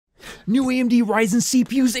new AMD Ryzen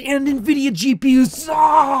CPUs and Nvidia GPUs.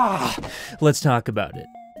 Let's talk about it.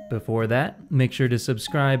 Before that, make sure to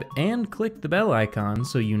subscribe and click the bell icon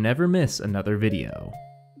so you never miss another video.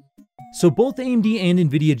 So both AMD and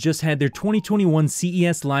Nvidia just had their 2021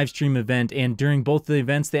 CES livestream event, and during both the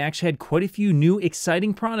events they actually had quite a few new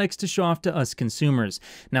exciting products to show off to us consumers.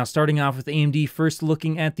 Now starting off with AMD, first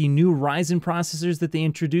looking at the new Ryzen processors that they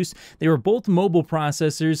introduced. They were both mobile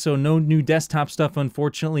processors, so no new desktop stuff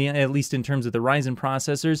unfortunately, at least in terms of the Ryzen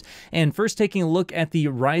processors. And first taking a look at the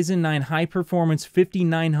Ryzen 9 High Performance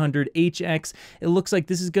 5900HX, it looks like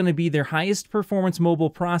this is going to be their highest performance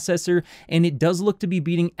mobile processor, and it does look to be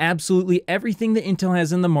beating absolutely everything that Intel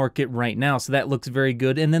has in the market right now, so that looks very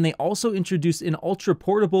good. And then they also introduced an ultra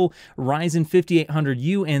portable Ryzen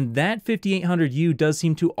 5800U, and that 5800U does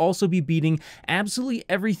seem to also be beating absolutely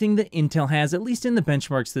everything that Intel has, at least in the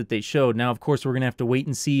benchmarks that they showed. Now of course we're gonna have to wait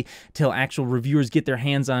and see till actual reviewers get their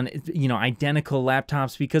hands on, identical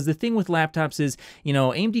laptops, because the thing with laptops is,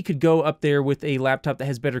 AMD could go up there with a laptop that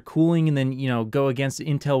has better cooling and then go against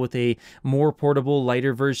Intel with a more portable,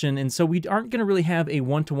 lighter version, and so we aren't going to really have a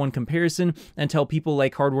one-to-one comparison until people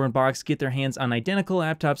like Hardware Unboxed get their hands on identical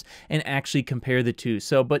laptops and actually compare the two.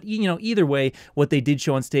 So, but either way, what they did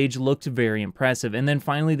show on stage looked very impressive. And then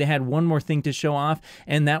finally, they had one more thing to show off,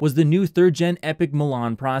 and that was the new 3rd Gen EPYC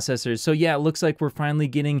Milan processors. So yeah, it looks like we're finally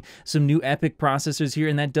getting some new EPYC processors here,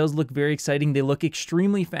 and that does look very exciting. They look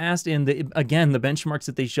extremely fast, and again, the benchmarks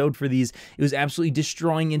that they showed for these, it was absolutely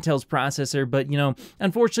destroying Intel's processor. But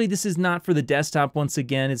unfortunately, this is not for the desktop. Once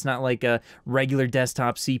again, it's not like a regular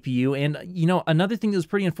desktop CPU. And another thing that was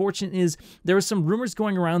pretty unfortunate is there was some rumors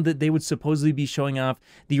going around that they would supposedly be showing off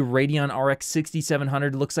the Radeon RX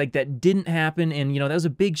 6700. Looks like that didn't happen, and that was a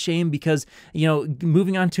big shame because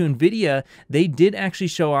moving on to Nvidia, they did actually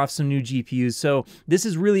show off some new GPUs. So this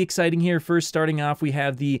is really exciting here. First, starting off, we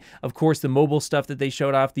have of course the mobile stuff that they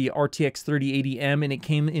showed off, the RTX 3080M, and it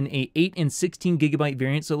came in a 8 and 16 gigabyte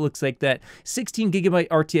variant. So it looks like that 16 gigabyte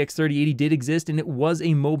RTX 3080 did exist, and it was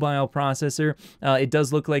a mobile processor. It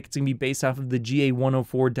does look like it's going to be based off of the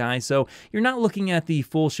GA104 die, so you're not looking at the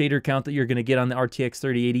full shader count that you're going to get on the RTX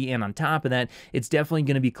 3080, and on top of that, it's definitely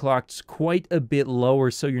going to be clocked quite a bit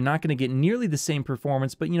lower, so you're not going to get nearly the same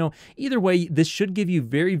performance. But either way, this should give you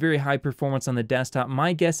very, very high performance on the desktop.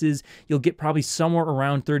 My guess is you'll get probably somewhere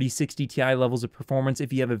around 3060 Ti levels of performance.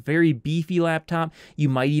 If you have a very beefy laptop, you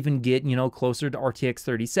might even get closer to RTX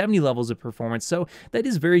 3070 levels of performance, so that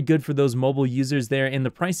is very good for those mobile users there. And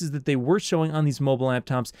the prices that they were showing on these mobile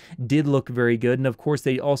laptops did look very good. And of course,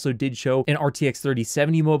 they also did show an RTX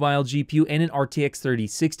 3070 mobile GPU and an RTX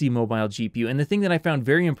 3060 mobile GPU. And the thing that I found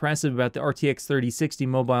very impressive about the RTX 3060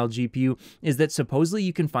 mobile GPU is that supposedly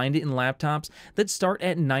you can find it in laptops that start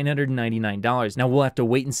at $999. Now we'll have to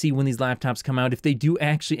wait and see when these laptops come out if they do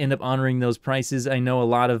actually end up honoring those prices. I know a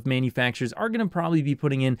lot of manufacturers are going to probably be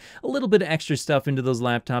putting in a little bit of extra stuff into those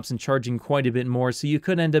laptops and charging quite a bit more. So you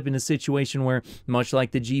could end up in a situation where, much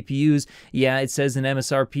like the GPUs, yeah, it says an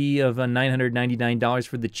MSRP of $999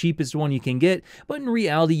 for the cheapest one you can get, but in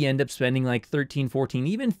reality you end up spending like $1,300, $1,400,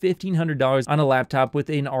 even $1,500 on a laptop with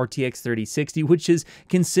an RTX 3060, which is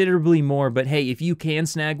considerably more. But hey, if you can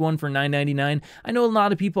snag one for $999, I know a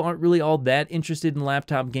lot of people aren't really all that interested in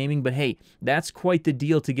laptop gaming, but hey, that's quite the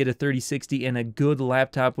deal to get a 3060 and a good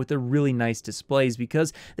laptop with a really nice displays,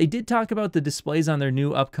 because they did talk about the displays on their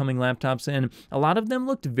new upcoming laptops, and a lot of them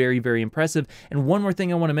looked very, very impressive. And one more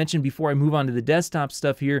thing I want to mention before I move on to the desktop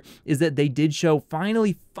stuff here is that they did show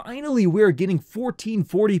finally we're getting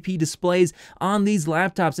 1440p displays on these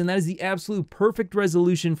laptops, and that is the absolute perfect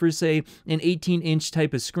resolution for, say, an 18-inch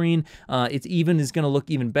type of screen. It's even is going to look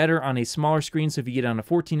even better on a smaller screen. So if you get on a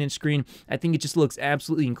 14-inch screen, I think it just looks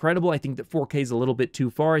absolutely incredible. I think that 4K is a little bit too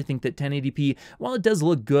far. I think that 1080p, while it does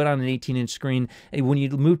look good on an 18-inch screen, when you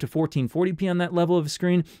move to 1440p on that level of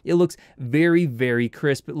screen, it looks very, very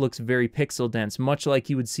crisp. It looks very pixel dense, much like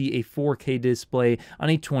you would see a 4K display on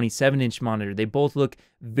a 27-inch monitor. They both look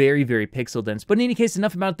very, very pixel dense. But in any case,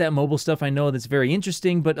 enough about that mobile stuff. I know that's very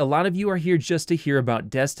interesting, but a lot of you are here just to hear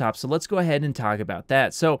about desktops, so let's go ahead and talk about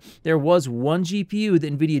that. So there was one GPU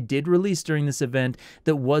that Nvidia did release during this event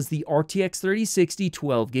that was the RTX 3060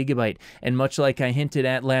 12GB, and much like I hinted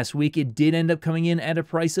at last week, it did end up coming in at a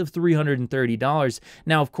price of $330.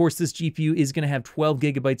 Now of course, this GPU is going to have 12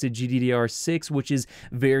 gigabytes of GDDR6, which is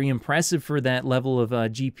very impressive for that level of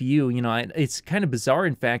GPU. It's kind of bizarre,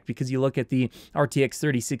 in fact, because you look at the RTX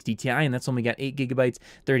 3060 Ti, and that's only got 8 gigabytes.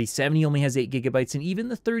 3070 only has 8 gigabytes, and even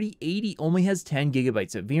the 3080 only has 10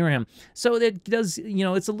 gigabytes of VRAM. So that does,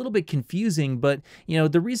 it's a little bit confusing, but,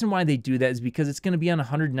 the reason why they do that is because it's going to be on a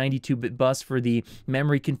 192-bit bus for the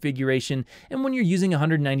memory configuration, and when you're using a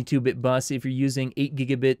 192-bit bus, if you're using 8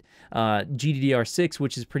 gigabit GDDR6,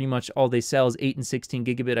 which is pretty much all they sell is 8 and 16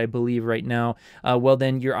 gigabit, I believe, right now, well,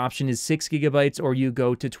 then your option is 6 gigabytes or you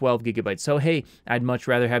go to 12 gigabytes. So, hey, I'd much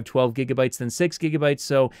rather have 12 gigabytes than 6 gigabytes,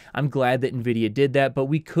 so I'm glad that Nvidia did that, but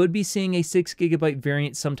we could be seeing a 6 gigabyte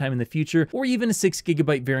variant sometime in the future, or even a 6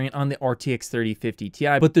 gigabyte variant on the RTX 3050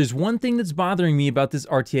 Ti. But there's one thing that's bothering me about this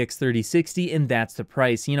RTX 3060, and that's the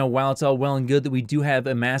price. While it's all well and good that we do have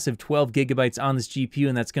a massive 12 gigabytes on this GPU,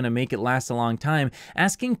 and that's going to make it last a long time,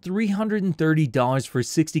 asking $330 for a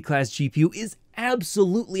 60 class GPU is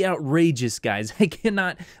absolutely outrageous, guys. I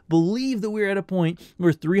cannot believe that we're at a point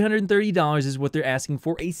where $330 is what they're asking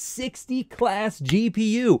for a 60 class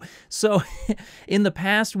GPU. So in the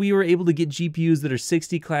past, we were able to get GPUs that are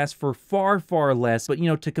 60 class for far, far less. But,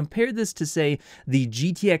 to compare this to, say, the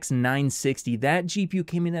GTX 960, that GPU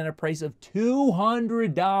came in at a price of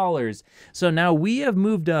 $200. So now we have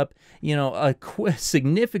moved up, a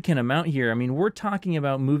significant amount here. I mean, we're talking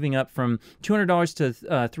about moving up from $200 to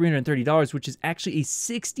 $330, which is actually a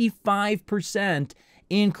 65%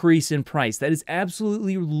 increase in price. That is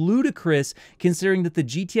absolutely ludicrous considering that the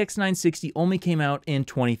GTX 960 only came out in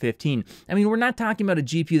 2015. I mean, we're not talking about a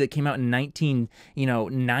GPU that came out in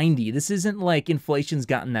 1990. This isn't like inflation's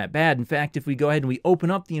gotten that bad. In fact, if we go ahead and we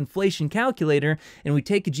open up the inflation calculator and we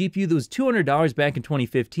take a GPU that was $200 back in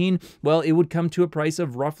 2015, well, it would come to a price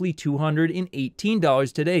of roughly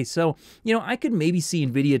 $218 today. So, I could maybe see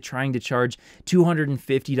Nvidia trying to charge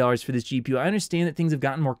 $250 for this GPU. I understand that things have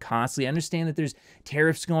gotten more costly. I understand that there's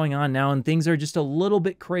tariffs going on now and things are just a little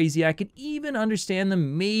bit crazy. I could even understand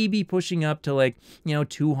them maybe pushing up to like,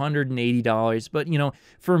 $280. But,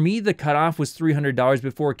 for me, the cutoff was $300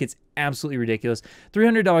 before it gets absolutely ridiculous.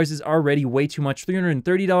 $300 is already way too much.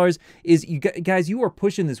 $330 is, guys, you are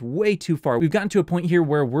pushing this way too far. We've gotten to a point here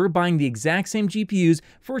where we're buying the exact same GPUs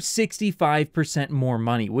for 65% more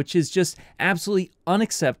money, which is just absolutely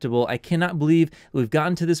unacceptable. I cannot believe we've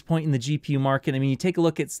gotten to this point in the GPU market. I mean, you take a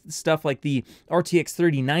look at stuff like the RTX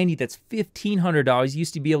 3090, that's $1,500. You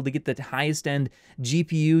used to be able to get the highest end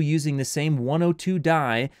GPU using the same 102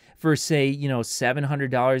 die for, say,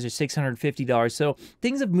 $700 or $650. So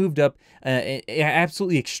things have moved up an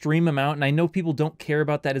absolutely extreme amount, and I know people don't care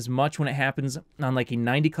about that as much when it happens on like a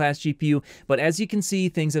 90 class GPU, but as you can see,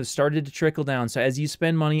 things have started to trickle down. So as you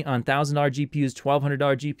spend money on $1,000 GPUs, $1,200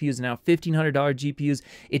 GPUs, and now $1,500 GPUs,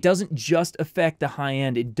 it doesn't just affect the high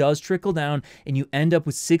end, it does trickle down, and you end up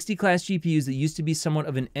with 60 class GPUs that used to be somewhat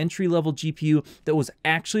of an entry-level GPU that was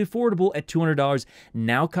actually affordable at $200,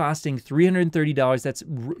 now costing $330. That's,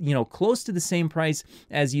 close to the same price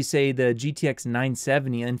as, you say, the GTX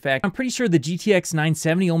 970. In fact, I'm pretty sure the GTX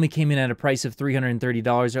 970 only came in at a price of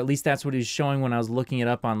 $330, or at least that's what it was showing when I was looking it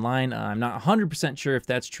up online. I'm not 100% sure if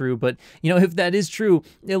that's true, but, if that is true,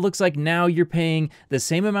 it looks like now you're paying the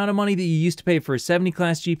same amount of money that you used to pay for a 70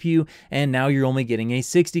 class GPU, and now you're only getting a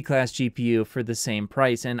 60 class GPU for the same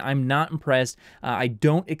price, and I'm not impressed. I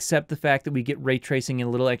don't accept the fact that we get ray tracing and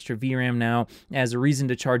a little extra VRAM now as a reason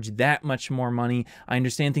to charge that much more money. I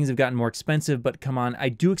understand things have gotten more expensive, but come on, I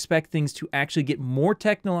do expect things to actually get more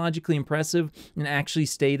technologically impressive and actually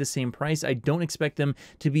stay the same price. I don't expect them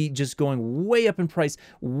to be just going way up in price,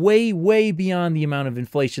 way beyond the amount of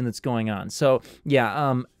inflation that's going on. So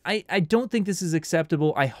yeah, I don't think this is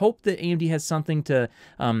acceptable. I hope that AMD has something to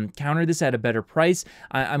counter this at a better price.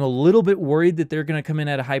 I'm a little bit worried that they're going to come in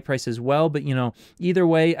at a high price as well, but either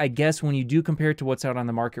way, I guess when you do compare it to what's out on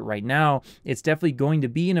the market right now, it's definitely going to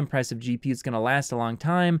be an impressive GPU. It's going to last a long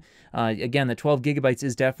time. Again, the 12 gigabytes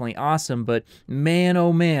is definitely awesome, but man,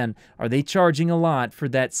 oh man, are they charging a lot for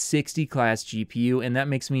that 60 class GPU, and that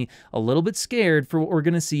makes me a little bit scared for what we're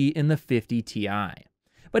going to see in the 50 Ti.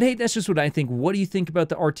 But hey, that's just what I think. What do you think about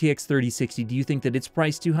the RTX 3060? Do you think that it's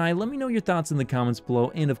priced too high? Let me know your thoughts in the comments below,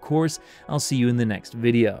 and of course, I'll see you in the next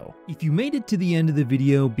video. If you made it to the end of the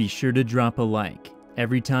video, be sure to drop a like.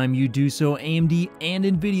 Every time you do so, AMD and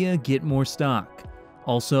Nvidia get more stock.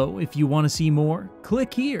 Also, if you want to see more,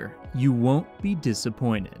 click here. You won't be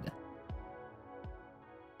disappointed.